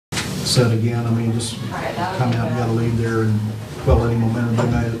said again. I mean, just coming out and got a lead there and quell any momentum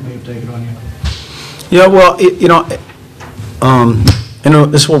that may have taken on you. Yeah, well,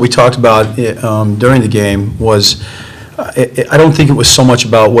 this is what we talked about during the game was I don't think it was so much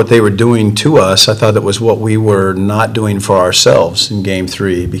about what they were doing to us. I thought it was what we were not doing for ourselves in Game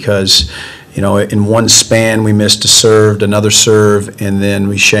 3 because, in one span we missed a serve, another serve, and then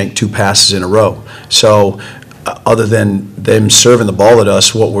we shanked 2 passes in a row. So other than them serving the ball at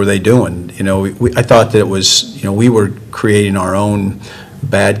us, what were they doing? I thought that it was, we were creating our own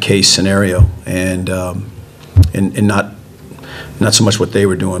bad case scenario and not so much what they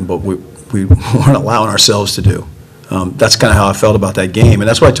were doing, but we weren't allowing ourselves to do. That's kind of how I felt about that game, and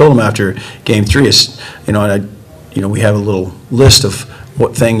that's what I told them after Game 3. Is we have a little list of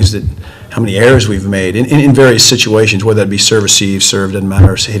how many errors we've made in various situations, whether that be serve, receive, serve, doesn't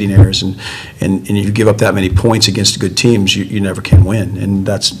matter, hitting errors, and if you give up that many points against good teams, you never can win, and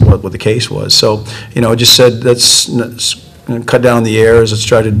that's what the case was. So I just said let's cut down the errors, let's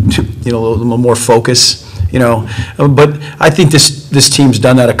try to do a little more focus. But I think this team's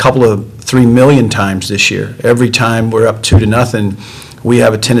done that 3 million times this year. Every time we're up 2-0, we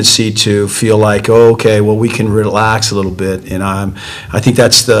have a tendency to feel like, oh, okay, well, we can relax a little bit. And I think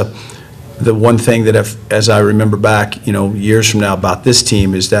that's the one thing that, as I remember back, years from now about this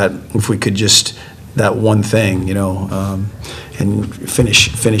team, is that if we could just that one thing, and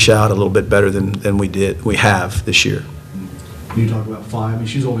finish out a little bit better than we have this year. You talk about Phi. I mean,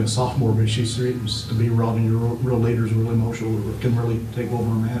 she's only a sophomore, but she seems to be real leaders, really emotional, can really take over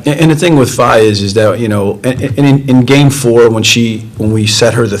a match. And the thing with Phi is that in Game 4 when we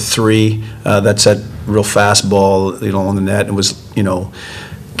set her the 3, that's that real fastball on the net, and was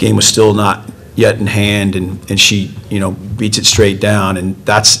game was still not yet in hand, and she beats it straight down, and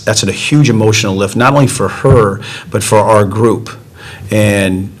that's a huge emotional lift, not only for her but for our group,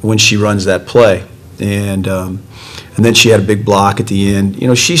 and when she runs that play, and then she had a big block at the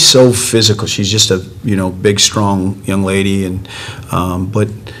end. She's so physical. She's just a big, strong young lady. And but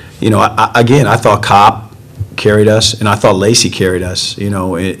I thought Kopp carried us, and I thought Lacey carried us.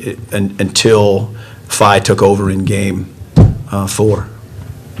 Until Phi took over in Game 4.